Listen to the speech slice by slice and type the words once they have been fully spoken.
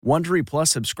Wondery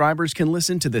Plus subscribers can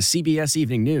listen to the CBS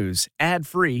Evening News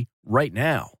ad-free right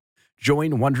now.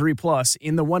 Join Wondery Plus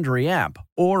in the Wondery app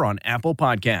or on Apple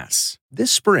Podcasts.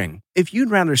 This spring, if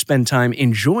you'd rather spend time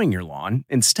enjoying your lawn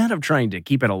instead of trying to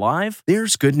keep it alive,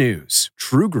 there's good news.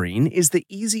 True Green is the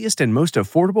easiest and most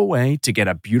affordable way to get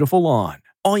a beautiful lawn.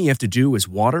 All you have to do is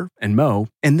water and mow,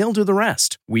 and they'll do the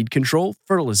rest. Weed control,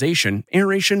 fertilization,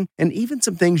 aeration, and even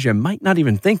some things you might not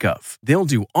even think of. They'll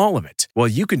do all of it, while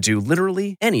you can do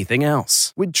literally anything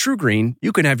else. With True Green,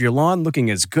 you can have your lawn looking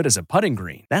as good as a putting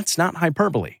green. That's not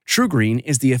hyperbole. True Green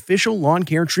is the official lawn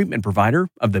care treatment provider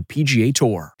of the PGA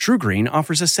Tour. True Green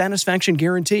offers a satisfaction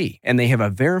guarantee, and they have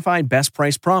a verified best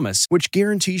price promise, which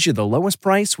guarantees you the lowest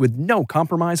price with no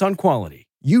compromise on quality.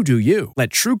 You do you. Let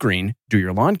True Green do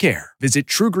your lawn care. Visit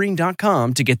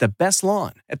truegreen.com to get the best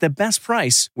lawn at the best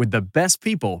price with the best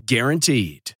people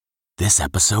guaranteed. This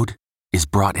episode is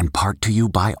brought in part to you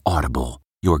by Audible,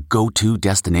 your go-to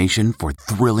destination for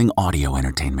thrilling audio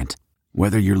entertainment.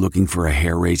 Whether you're looking for a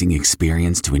hair-raising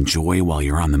experience to enjoy while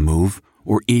you're on the move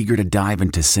or eager to dive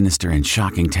into sinister and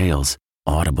shocking tales,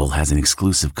 Audible has an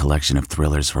exclusive collection of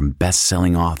thrillers from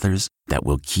best-selling authors that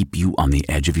will keep you on the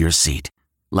edge of your seat.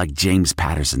 Like James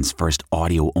Patterson's first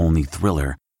audio-only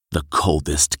thriller, The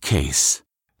Coldest Case.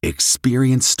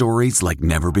 Experience stories like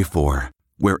never before,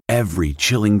 where every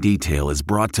chilling detail is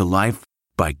brought to life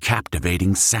by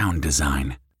captivating sound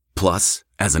design. Plus,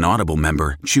 as an Audible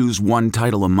member, choose one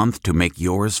title a month to make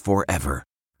yours forever.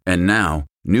 And now,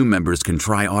 new members can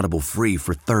try Audible free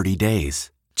for 30 days.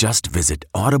 Just visit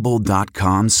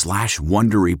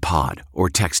audible.com/WonderyPod or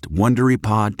text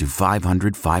WonderyPod to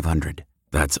 500-500.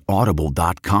 That's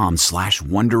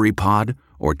audible.com/WonderyPod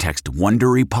or text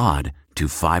WonderyPod to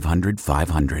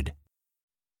 500-500.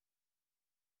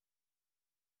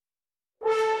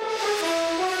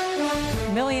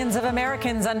 Millions of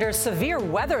Americans under severe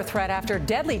weather threat after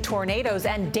deadly tornadoes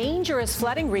and dangerous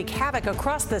flooding wreak havoc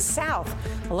across the South.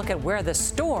 A look at where the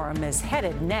storm is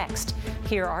headed next.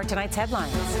 Here are tonight's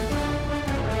headlines.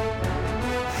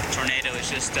 Tornado is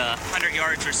just 100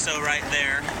 yards or so right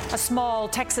there. A small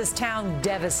Texas town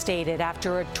devastated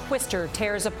after a twister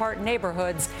tears apart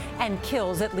neighborhoods and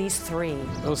kills at least 3.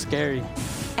 It was scary.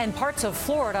 And parts of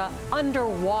Florida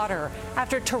underwater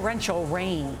after torrential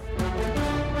rain.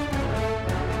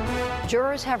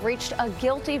 Jurors have reached a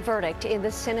guilty verdict in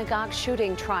the synagogue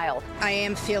shooting trial. I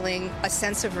am feeling a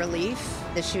sense of relief.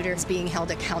 The shooter is being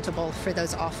held accountable for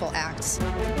those awful acts.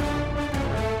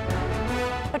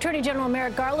 Attorney General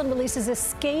Merrick Garland releases a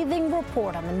scathing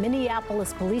report on the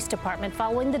Minneapolis Police Department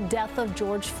following the death of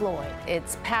George Floyd.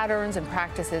 Its patterns and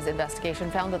practices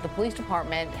investigation found that the police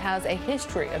department has a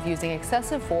history of using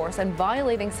excessive force and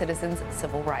violating citizens'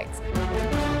 civil rights.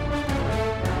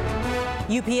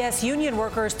 UPS union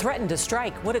workers threatened to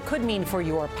strike. What it could mean for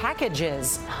your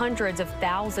packages. Hundreds of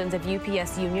thousands of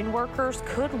UPS union workers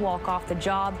could walk off the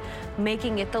job,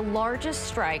 making it the largest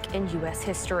strike in U.S.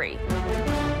 history.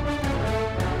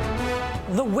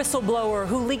 The whistleblower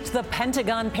who leaked the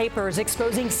Pentagon Papers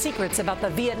exposing secrets about the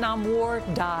Vietnam War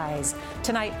dies.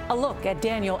 Tonight, a look at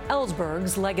Daniel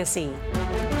Ellsberg's legacy.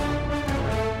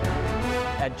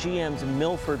 At GM's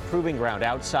Milford Proving Ground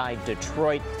outside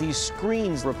Detroit, these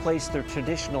screens replace their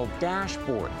traditional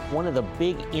dashboard. One of the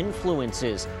big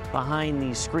influences behind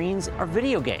these screens are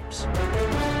video games.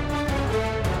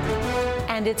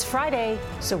 And it's Friday,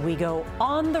 so we go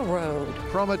on the road.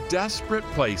 From a desperate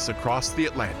place across the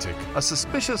Atlantic, a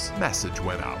suspicious message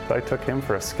went out. I took him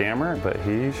for a scammer, but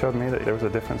he showed me that there was a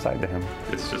different side to him.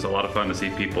 It's just a lot of fun to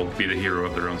see people be the hero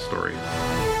of their own story.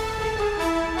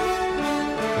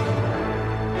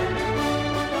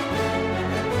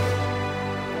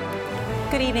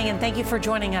 Good evening, and thank you for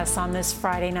joining us on this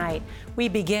Friday night. We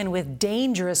begin with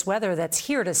dangerous weather that's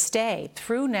here to stay.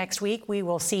 Through next week, we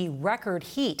will see record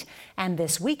heat. And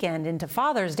this weekend into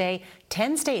Father's Day,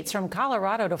 10 states from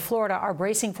Colorado to Florida are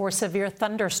bracing for severe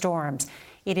thunderstorms.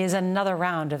 It is another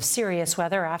round of serious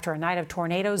weather after a night of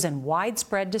tornadoes and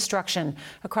widespread destruction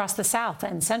across the south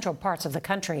and central parts of the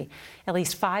country. At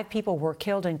least 5 people were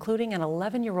killed, including an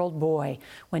 11-year-old boy,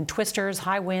 when twisters,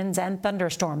 high winds, and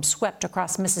thunderstorms swept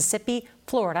across Mississippi,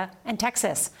 Florida, and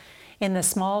Texas. In the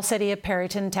small city of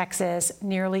Perryton, Texas,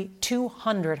 nearly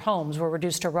 200 homes were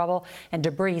reduced to rubble and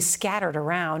debris scattered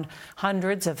around.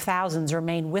 Hundreds of thousands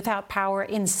remain without power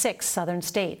in 6 southern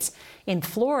states. In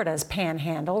Florida's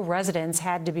Panhandle, residents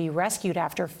had to be rescued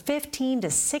after 15 to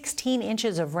 16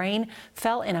 inches of rain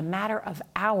fell in a matter of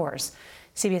hours.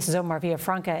 CBS's Omar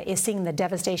Villafranca is seeing the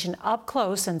devastation up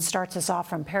close and starts us off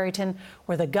from Perryton,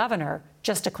 where the governor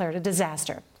just declared a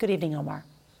disaster. Good evening, Omar.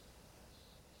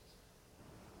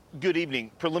 Good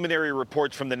evening. Preliminary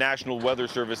reports from the National Weather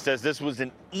Service says this was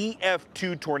an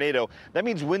EF2 tornado. That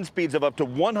means wind speeds of up to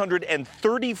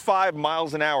 135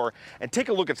 miles an hour. And take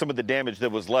a look at some of the damage that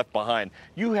was left behind.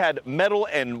 You had metal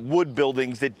and wood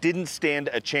buildings that didn't stand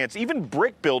a chance. Even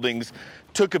brick buildings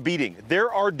took a beating.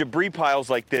 There are debris piles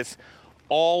like this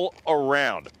all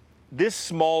around. This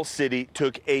small city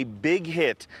took a big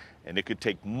hit, and it could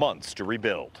take months to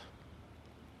rebuild.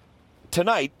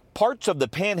 Tonight, parts of the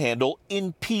Panhandle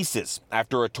in pieces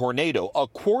after a tornado a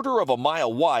quarter of a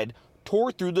mile wide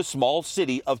tore through the small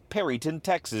city of Perryton,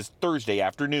 Texas, Thursday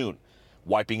afternoon,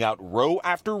 wiping out row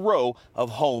after row of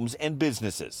homes and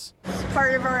businesses.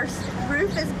 Part of our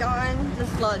roof is gone,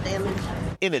 just a lot of damage.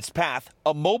 In its path,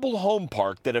 a mobile home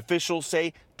park that officials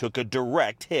say took a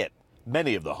direct hit.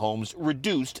 Many of the homes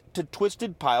reduced to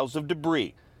twisted piles of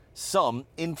debris, some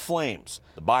in flames.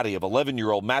 The body of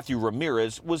 11-year-old Matthew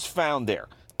Ramirez was found there.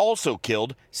 Also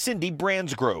killed Cindy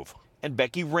Brandsgrove and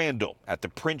Becky Randall at the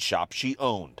print shop she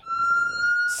owned.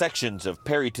 Sections of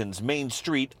Perryton's main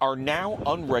street are now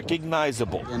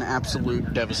unrecognizable. An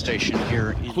absolute devastation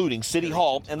here, including City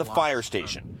Hall and the fire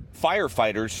station.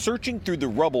 Firefighters searching through the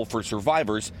rubble for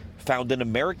survivors found an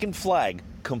American flag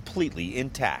completely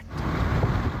intact.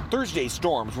 Thursday's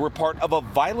storms were part of a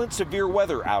violent severe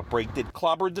weather outbreak that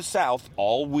clobbered the South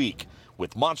all week,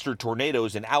 with monster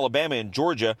tornadoes in Alabama and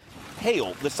Georgia,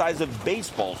 hail the size of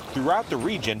baseballs throughout the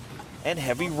region, and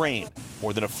heavy rain,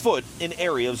 more than a foot in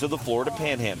areas of the Florida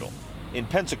Panhandle. In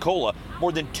Pensacola,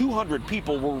 more than 200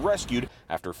 people were rescued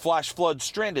after flash floods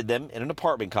stranded them in an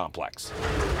apartment complex.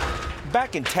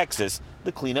 Back in Texas,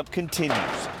 the cleanup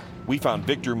continues. We found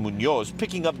Victor Munoz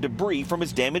picking up debris from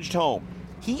his damaged home.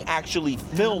 He actually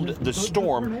filmed the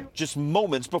storm just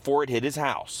moments before it hit his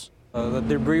house. The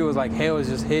debris was like hail, was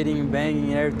just hitting,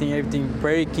 banging, everything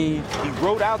breaking. He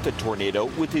rode out the tornado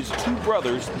with his two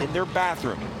brothers in their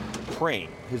bathroom, praying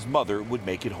his mother would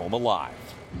make it home alive.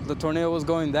 The tornado was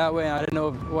going that way. I didn't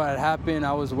know what had happened.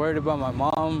 I was worried about my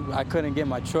mom. I couldn't get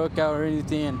my truck out or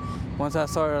anything. And once I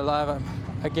saw her alive,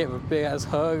 I gave her a big ass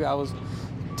hug. I was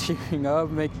tearing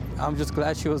up. I'm just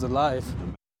glad she was alive.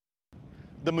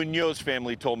 The Munoz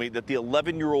family told me that the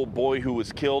 11-year-old boy who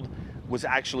was killed was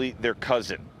actually their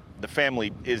cousin. The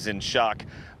family is in shock,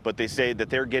 but they say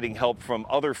that they're getting help from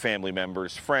other family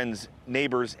members, friends,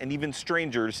 neighbors, and even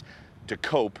strangers to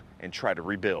cope and try to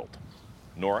rebuild.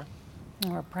 Norah?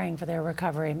 We're praying for their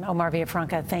recovery. Omar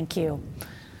Villafranca, thank you.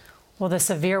 Well, the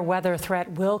severe weather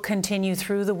threat will continue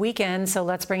through the weekend, so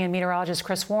let's bring in meteorologist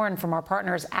Chris Warren from our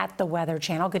partners at the Weather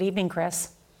Channel. Good evening,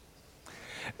 Chris.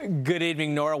 Good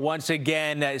evening, Nora. Once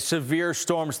again, severe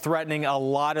storms threatening a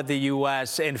lot of the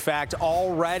U.S. In fact,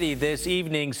 already this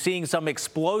evening, seeing some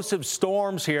explosive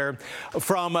storms here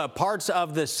from parts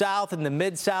of the South and the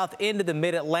Mid-South into the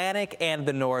Mid-Atlantic and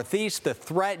the Northeast. The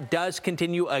threat does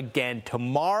continue again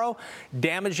tomorrow.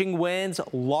 Damaging winds,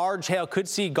 large hail, could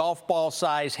see golf ball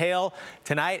size hail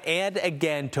tonight and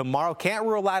again tomorrow. Can't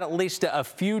rule out at least a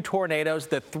few tornadoes.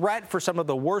 The threat for some of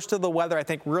the worst of the weather, I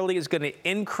think, really is going to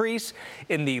increase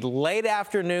in the late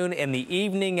afternoon and the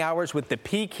evening hours with the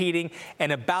peak heating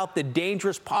and about the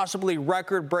dangerous, possibly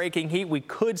record-breaking heat we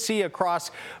could see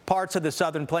across parts of the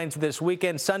southern plains this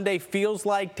weekend. Sunday feels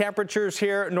like temperatures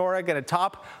here, Nora, going to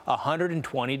top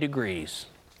 120 degrees.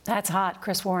 That's hot.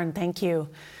 Chris Warren, thank you.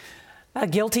 A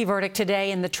guilty verdict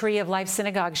today in the Tree of Life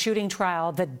Synagogue shooting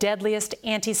trial, the deadliest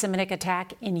anti-Semitic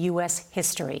attack in U.S.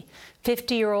 history.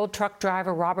 50-year-old truck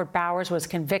driver Robert Bowers was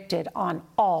convicted on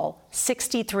all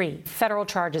 63 federal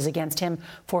charges against him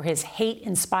for his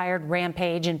hate-inspired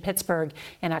rampage in Pittsburgh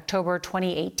in October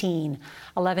 2018.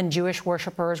 11 Jewish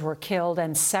worshipers were killed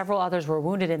and several others were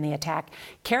wounded in the attack,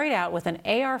 carried out with an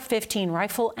AR-15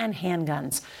 rifle and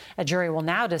handguns. A jury will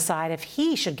now decide if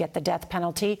he should get the death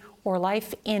penalty or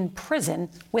life in prison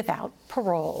without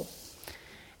parole.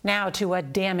 Now to a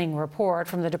damning report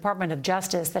from the Department of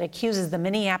Justice that accuses the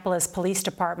Minneapolis Police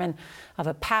Department of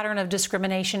a pattern of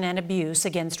discrimination and abuse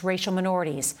against racial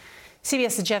minorities.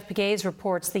 CBS's Jeff Pegues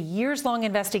reports the years-long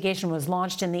investigation was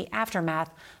launched in the aftermath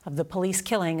of the police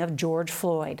killing of George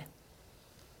Floyd.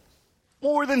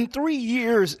 More than 3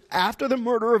 years after the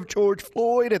murder of George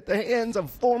Floyd at the hands of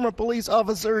former police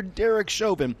officer Derek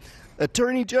Chauvin,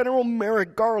 Attorney General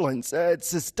Merrick Garland said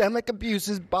systemic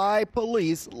abuses by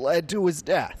police led to his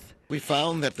death. We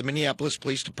found that the Minneapolis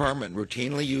Police Department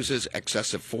routinely uses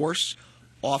excessive force,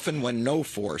 often when no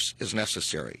force is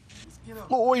necessary.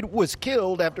 Floyd was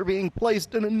killed after being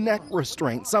placed in a neck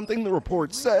restraint, something the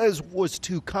report says was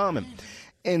too common,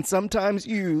 and sometimes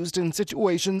used in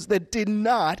situations that did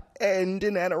not end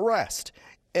in an arrest.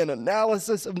 An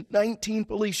analysis of 19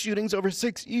 police shootings over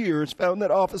 6 years found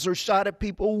that officers shot at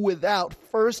people without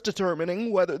first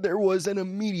determining whether there was an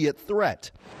immediate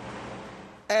threat.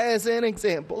 As an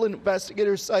example,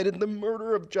 investigators cited the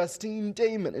murder of Justine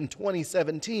Damon in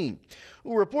 2017,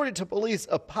 who reported to police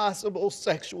a possible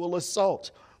sexual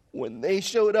assault. When they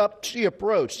showed up, she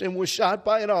approached and was shot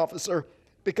by an officer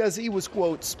because he was,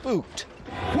 quote, spooked.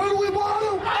 What do we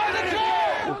want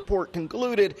to? The report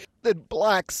concluded that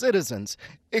black citizens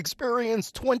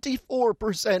experienced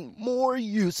 24% more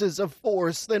uses of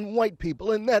force than white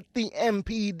people, and that the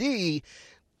MPD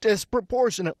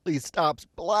disproportionately stops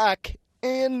black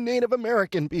and Native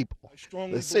American people.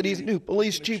 The city's new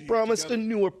police chief promised a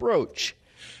new approach.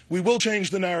 We will change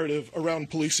the narrative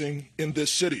around policing in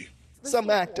this city. Some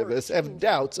activists have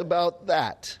doubts about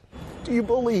that. Do you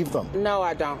believe them? No,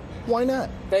 I don't. Why not?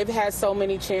 They've had so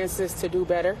many chances to do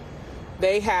better.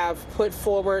 They have put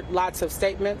forward lots of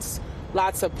statements,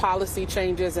 lots of policy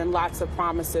changes, and lots of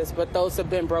promises, but those have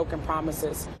been broken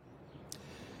promises.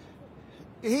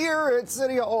 Here at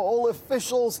City Hall,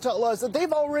 officials tell us that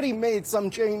they've already made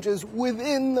some changes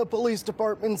within the police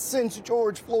department since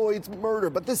George Floyd's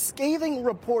murder. But this scathing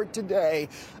report today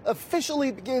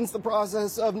officially begins the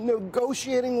process of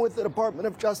negotiating with the Department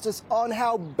of Justice on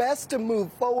how best to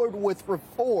move forward with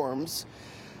reforms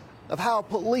of how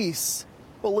police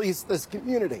this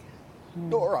community.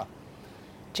 Norah.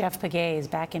 Jeff Pagay is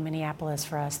back in Minneapolis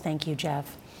for us. Thank you,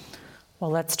 Jeff. Well,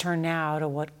 let's turn now to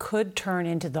what could turn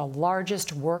into the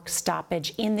largest work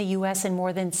stoppage in the U.S. in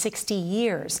more than 60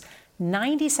 years.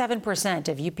 97%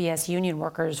 of UPS union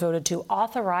workers voted to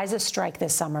authorize a strike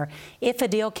this summer if a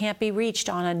deal can't be reached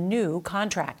on a new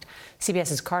contract.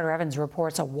 CBS's Carter Evans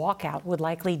reports a walkout would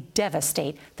likely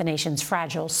devastate the nation's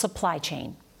fragile supply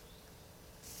chain.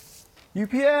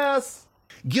 UPS!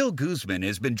 Gil Guzman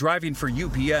has been driving for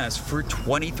UPS for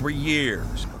 23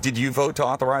 years. Did you vote to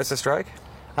authorize the strike?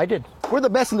 I did. We're the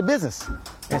best in the business, and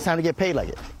it's time to get paid like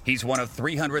it. He's one of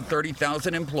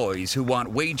 330,000 employees who want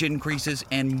wage increases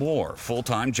and more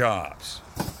full-time jobs.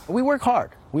 We work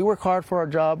hard. We work hard for our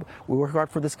job. We work hard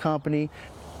for this company.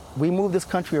 We move this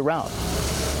country around.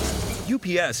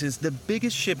 UPS is the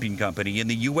biggest shipping company in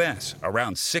the U.S.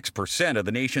 Around 6% of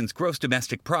the nation's gross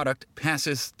domestic product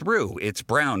passes through its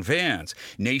brown vans.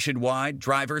 Nationwide,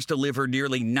 drivers deliver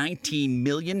nearly 19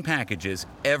 million packages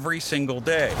every single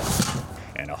day.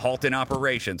 And a halt in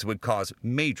operations would cause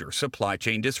major supply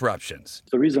chain disruptions.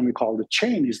 The reason we call it a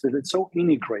chain is that it's so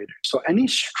integrated. So any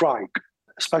strike,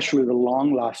 especially the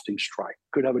long-lasting strike,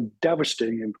 could have a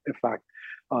devastating effect,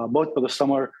 both for the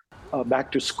summer,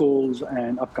 back to schools,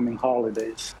 and upcoming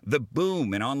holidays. The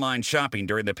boom in online shopping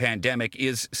during the pandemic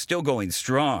is still going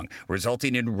strong,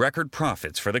 resulting in record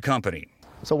profits for the company.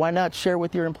 So why not share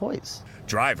with your employees?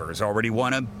 Drivers already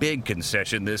won a big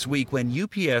concession this week when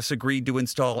UPS agreed to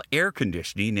install air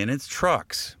conditioning in its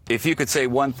trucks. If you could say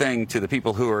one thing to the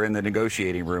people who are in the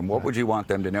negotiating room, what would you want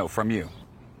them to know from you?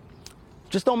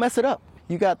 Just don't mess it up.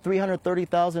 You got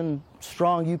 330,000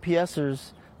 strong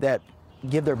UPSers that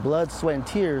give their blood, sweat, and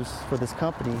tears for this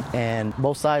company. And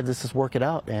both sides, let's just work it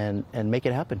out and make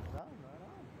it happen.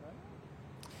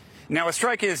 Now, a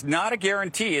strike is not a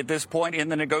guarantee at this point in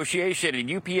the negotiation, and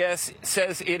UPS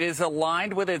says it is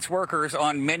aligned with its workers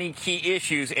on many key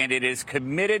issues, and it is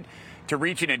committed to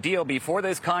reaching a deal before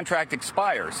this contract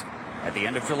expires at the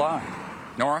end of July.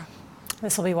 Norah?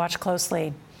 This will be watched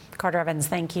closely. Carter Evans,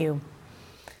 thank you.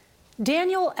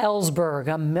 Daniel Ellsberg,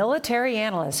 a military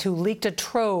analyst who leaked a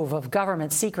trove of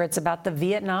government secrets about the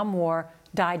Vietnam War,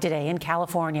 died today in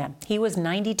California. He was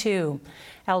 92.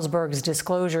 Ellsberg's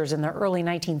disclosures in the early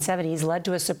 1970s led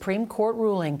to a Supreme Court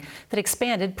ruling that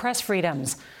expanded press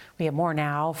freedoms. We have more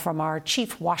now from our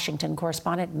chief Washington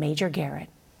correspondent, Major Garrett.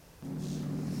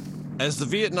 As the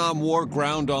Vietnam War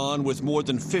ground on with more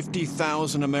than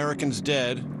 50,000 Americans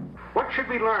dead, what should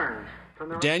we learn?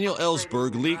 Daniel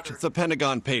Ellsberg leaked the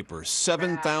Pentagon Papers,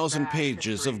 7,000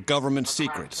 pages of government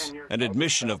secrets, an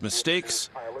admission of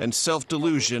mistakes and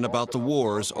self-delusion about the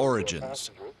war's origins.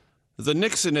 The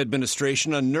Nixon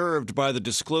administration, unnerved by the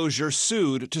disclosure,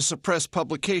 sued to suppress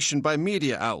publication by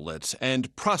media outlets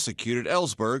and prosecuted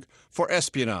Ellsberg for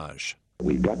espionage.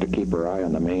 We've got to keep our eye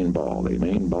on the main ball. The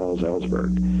main ball's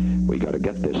Ellsberg. We got to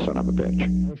get this son of a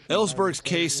bitch. Ellsberg's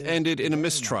case ended in a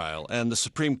mistrial, and the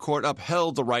Supreme Court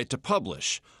upheld the right to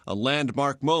publish, a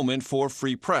landmark moment for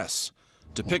free press,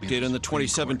 depicted in the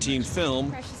 2017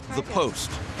 film The Post.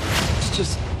 It's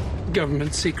just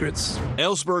government secrets.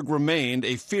 Ellsberg remained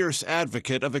a fierce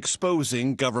advocate of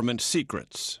exposing government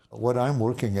secrets. What I'm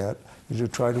working at is to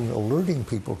try to alerting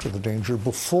people to the danger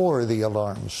before the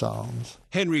alarm sounds.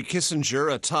 Henry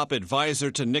Kissinger, a top advisor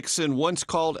to Nixon, once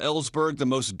called Ellsberg the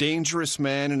most dangerous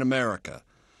man in America.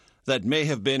 That may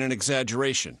have been an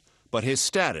exaggeration, but his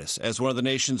status as one of the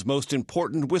nation's most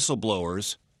important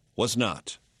whistleblowers was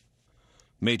not.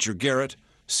 Major Garrett,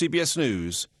 CBS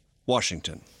News,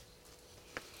 Washington.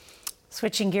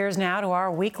 Switching gears now to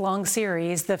our week-long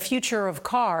series, The Future of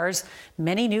Cars.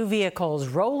 Many new vehicles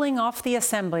rolling off the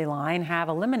assembly line have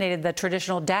eliminated the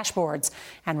traditional dashboards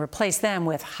and replaced them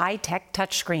with high-tech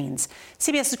touchscreens.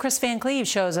 CBS's Chris Van Cleve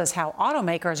shows us how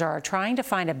automakers are trying to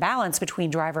find a balance between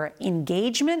driver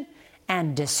engagement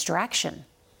and distraction.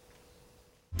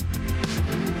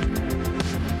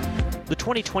 The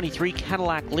 2023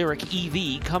 Cadillac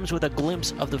Lyriq EV comes with a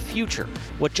glimpse of the future,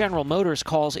 what General Motors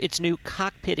calls its new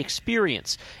cockpit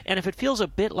experience. And if it feels a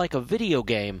bit like a video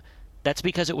game, that's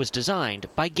because it was designed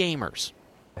by gamers.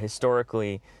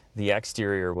 Historically, the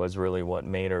exterior was really what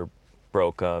made or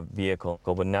broke a vehicle,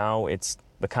 but now it's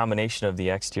the combination of the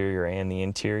exterior and the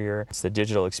interior. The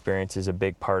digital experience is a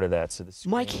big part of that. So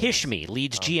Mike Hishme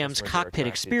leads GM's cockpit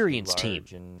experience team.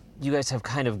 You guys have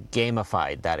kind of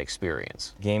gamified that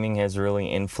experience. Gaming has really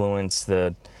influenced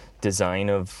the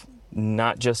design of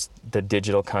not just the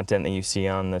digital content that you see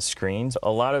on the screens. A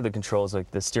lot of the controls,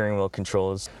 like the steering wheel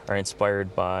controls, are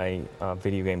inspired by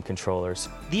video game controllers.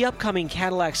 The upcoming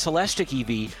Cadillac Celestiq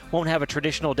EV won't have a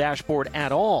traditional dashboard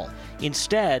at all.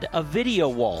 Instead, a video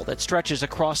wall that stretches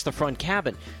across the front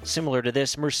cabin, similar to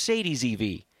this Mercedes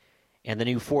EV. And the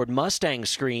new Ford Mustang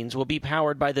screens will be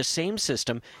powered by the same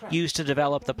system used to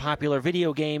develop the popular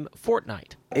video game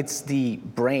Fortnite. It's the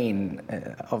brain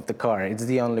of the car. It's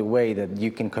the only way that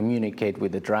you can communicate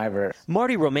with the driver.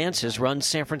 Marty Romances runs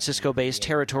San Francisco-based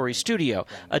Territory Studio,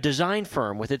 a design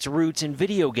firm with its roots in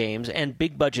video games and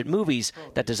big-budget movies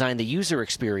that design the user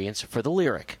experience for the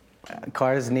Lyriq.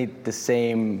 Cars need the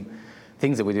same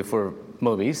things that we do for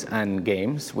movies and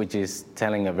games, which is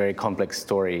telling a very complex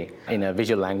story in a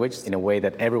visual language in a way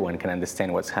that everyone can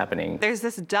understand what's happening. There's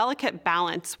this delicate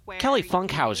balance where... Kelly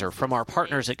Funkhauser from our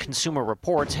partners at Consumer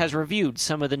Reports has reviewed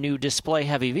some of the new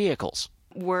display-heavy vehicles.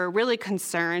 We're really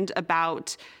concerned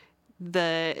about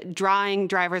the drawing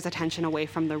drivers' attention away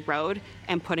from the road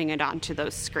and putting it onto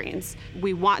those screens.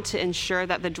 We want to ensure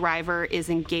that the driver is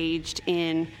engaged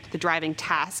in the driving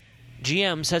task.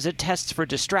 GM says it tests for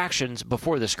distractions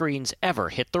before the screens ever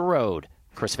hit the road.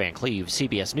 Chris Van Cleve,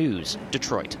 CBS News,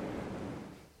 Detroit.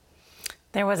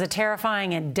 There was a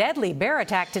terrifying and deadly bear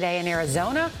attack today in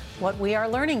Arizona. What we are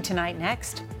learning tonight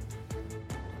next.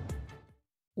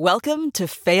 Welcome to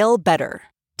Fail Better,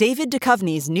 David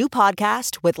Duchovny's new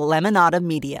podcast with Lemonada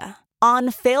Media.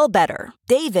 On Fail Better,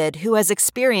 David, who has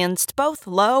experienced both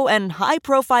low and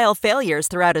high-profile failures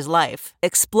throughout his life,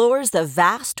 explores the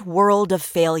vast world of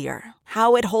failure,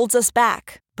 how it holds us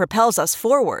back, propels us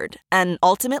forward, and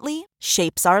ultimately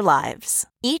shapes our lives.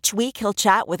 Each week he'll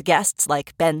chat with guests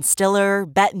like Ben Stiller,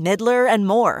 Bette Midler, and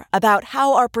more about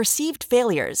how our perceived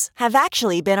failures have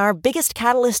actually been our biggest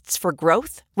catalysts for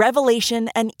growth, revelation,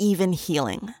 and even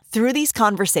healing. Through these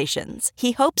conversations,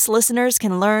 he hopes listeners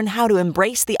can learn how to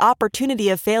embrace the opportunity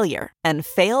of failure and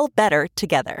fail better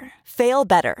together. Fail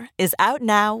Better is out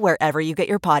now wherever you get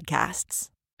your podcasts.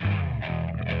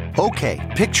 Okay,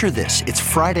 picture this. It's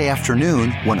Friday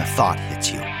afternoon when a thought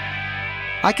hits you.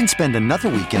 I can spend another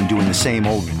weekend doing the same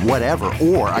old whatever,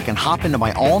 or I can hop into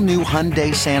my all-new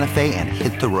Hyundai Santa Fe and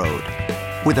hit the road.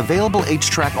 With available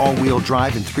H-Track all-wheel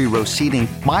drive and 3-row seating,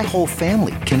 my whole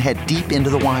family can head deep into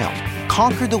the wild.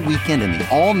 Conquer the weekend in the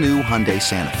all-new Hyundai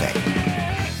Santa Fe.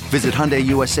 Visit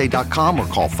HyundaiUSA.com or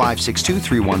call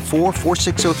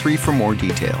 562-314-4603 for more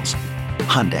details.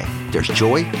 Hyundai, there's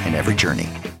joy in every journey.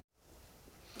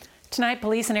 Tonight,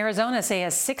 police in Arizona say a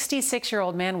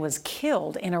 66-year-old man was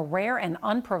killed in a rare and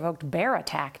unprovoked bear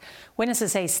attack.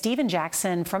 Witnesses say Stephen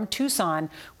Jackson from Tucson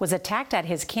was attacked at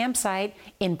his campsite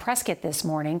in Prescott this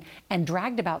morning and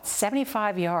dragged about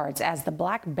 75 yards as the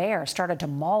black bear started to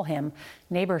maul him.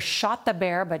 Neighbors shot the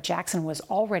bear, but Jackson was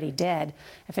already dead.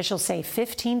 Officials say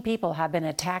 15 people have been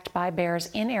attacked by bears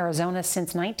in Arizona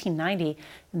since 1990.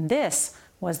 This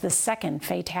was the second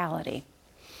fatality.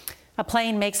 A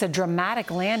plane makes a dramatic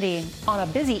landing on a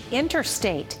busy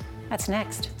interstate. That's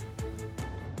next.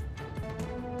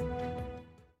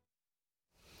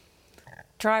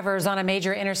 Drivers on a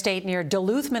major interstate near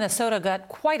Duluth, Minnesota got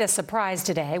quite a surprise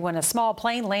today when a small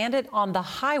plane landed on the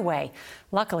highway.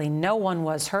 Luckily, no one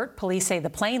was hurt. Police say the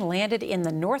plane landed in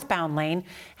the northbound lane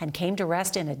and came to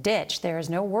rest in a ditch. There is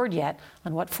no word yet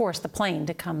on what forced the plane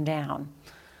to come down.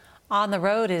 On the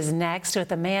Road is next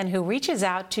with a man who reaches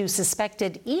out to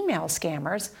suspected email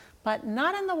scammers but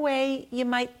not in the way you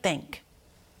might think.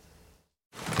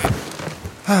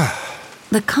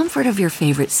 The comfort of your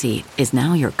favorite seat is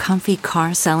now your comfy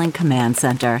car selling command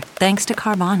center, thanks to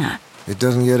Carvana. It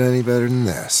doesn't get any better than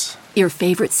this. Your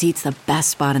favorite seat's the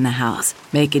best spot in the house.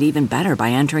 Make it even better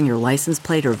by entering your license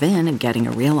plate or VIN and getting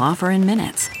a real offer in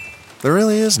minutes. There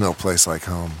really is no place like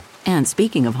home. And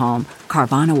speaking of home,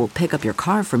 Carvana will pick up your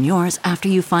car from yours after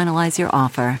you finalize your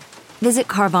offer. Visit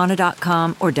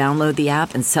Carvana.com or download the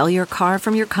app and sell your car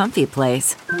from your comfy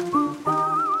place.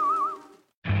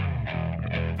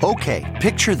 Okay,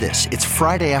 picture this. It's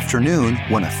Friday afternoon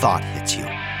when a thought hits you.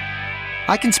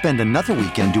 I can spend another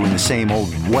weekend doing the same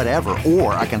old whatever,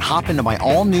 or I can hop into my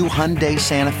all-new Hyundai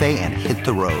Santa Fe and hit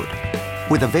the road.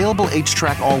 With available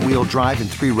H-Track all-wheel drive and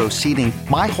 3-row seating,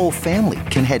 my whole family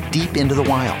can head deep into the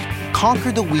wild.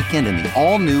 Conquer the weekend in the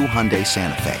all-new Hyundai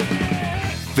Santa Fe.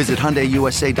 Visit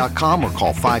HyundaiUSA.com or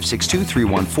call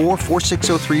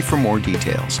 562-314-4603 for more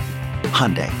details.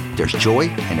 Hyundai, there's joy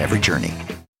in every journey.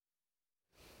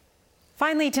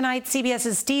 Finally tonight,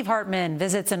 CBS's Steve Hartman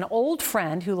visits an old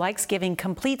friend who likes giving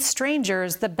complete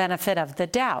strangers the benefit of the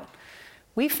doubt.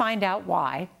 We find out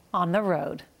why on the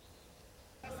road.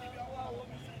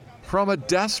 From a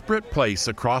desperate place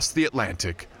across the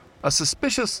Atlantic, a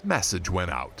suspicious message went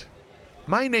out.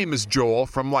 My name is Joel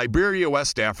from Liberia,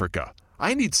 West Africa.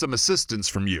 I need some assistance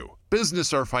from you,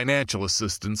 business or financial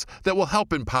assistance that will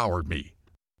help empower me.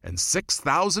 And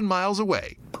 6,000 miles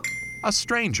away, a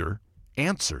stranger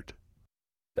answered.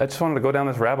 I just wanted to go down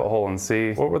this rabbit hole and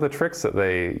see what were the tricks that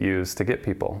they used to get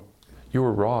people. You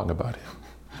were wrong about him.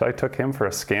 So I took him for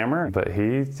a scammer, but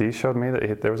he showed me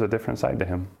that there was a different side to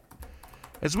him.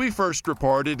 As we first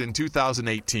reported in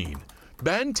 2018,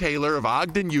 Ben Taylor of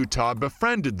Ogden, Utah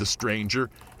befriended the stranger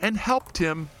and helped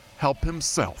him help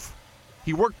himself.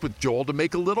 He worked with Joel to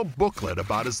make a little booklet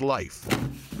about his life.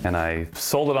 And I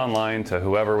sold it online to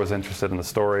whoever was interested in the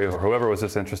story or whoever was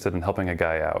just interested in helping a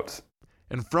guy out.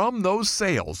 And from those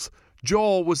sales,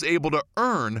 Joel was able to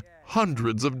earn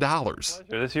hundreds of dollars. Is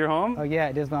this your home? Oh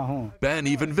yeah, this is my home. Ben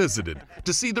even visited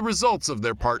to see the results of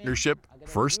their partnership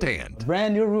firsthand.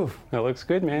 Brand new roof. It looks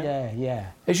good, man. Yeah.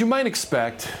 As you might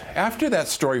expect, after that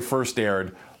story first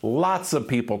aired, lots of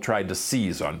people tried to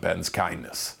seize on Ben's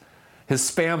kindness. His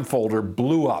spam folder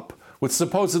blew up with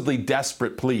supposedly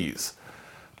desperate pleas.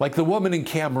 Like the woman in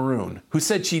Cameroon who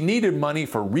said she needed money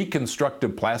for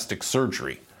reconstructive plastic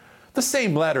surgery. The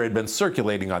same letter had been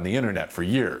circulating on the internet for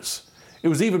years. It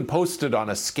was even posted on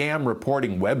a scam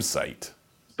reporting website.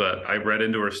 But I read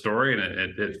into her story and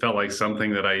it felt like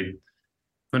something that I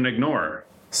couldn't ignore.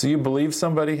 So you believe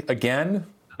somebody again?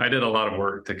 I did a lot of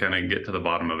work to kind of get to the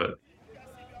bottom of it.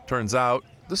 Turns out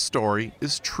the story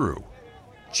is true.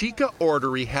 Chika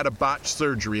Ordery had a botched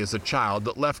surgery as a child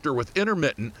that left her with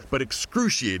intermittent but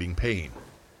excruciating pain.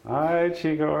 Hi,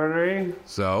 Chika Ordery.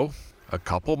 So, a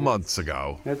couple months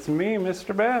ago, it's me,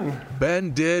 Mr. Ben.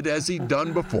 Ben did as he'd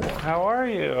done before. How are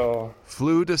you?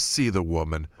 Flew to see the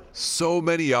woman so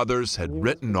many others had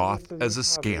written off as a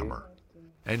scammer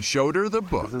and showed her the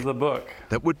book. This is the book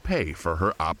that would pay for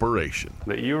her operation.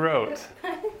 That you wrote.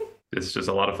 It's just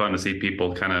a lot of fun to see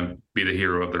people kind of be the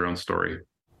hero of their own story.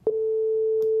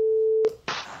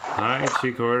 Hi,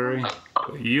 Chika Ordery.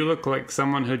 You look like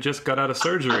someone who just got out of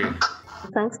surgery.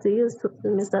 Thanks to you,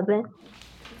 Mr. Ben.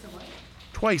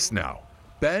 Twice now,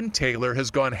 Ben Taylor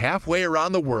has gone halfway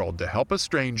around the world to help a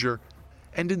stranger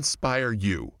and inspire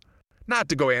you. Not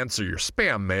to go answer your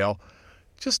spam mail,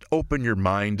 just open your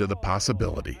mind to the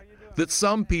possibility that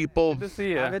some people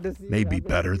may be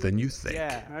better than you think.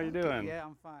 Yeah, how you doing? Yeah,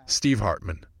 I'm fine. Steve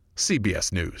Hartman,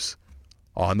 CBS News,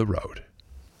 on the road.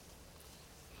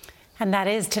 And that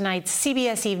is tonight's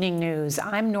CBS Evening News.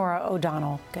 I'm Norah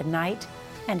O'Donnell. Good night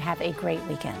and have a great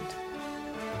weekend.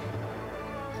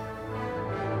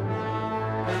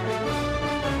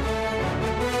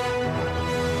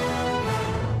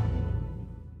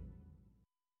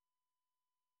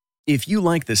 If you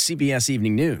like the CBS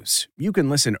Evening News, you can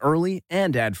listen early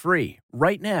and ad-free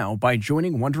right now by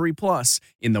joining Wondery Plus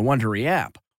in the Wondery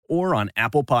app or on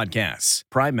Apple Podcasts.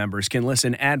 Prime members can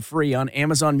listen ad-free on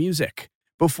Amazon Music.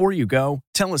 Before you go,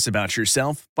 tell us about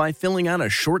yourself by filling out a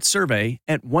short survey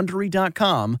at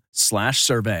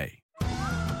Wondery.com/survey.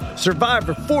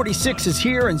 Survivor 46 is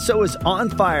here, and so is On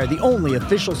Fire, the only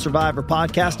official Survivor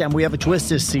podcast, and we have a twist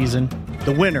this season.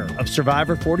 The winner of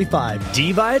Survivor 45,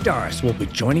 Dee Valladares, will be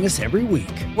joining us every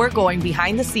week. We're going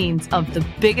behind the scenes of the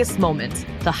biggest moments,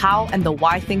 the how and the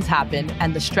why things happen,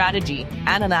 and the strategy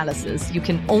and analysis you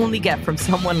can only get from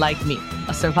someone like me,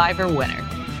 a Survivor winner.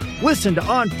 Listen to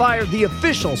On Fire, the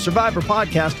official Survivor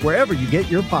podcast, wherever you get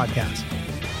your podcasts.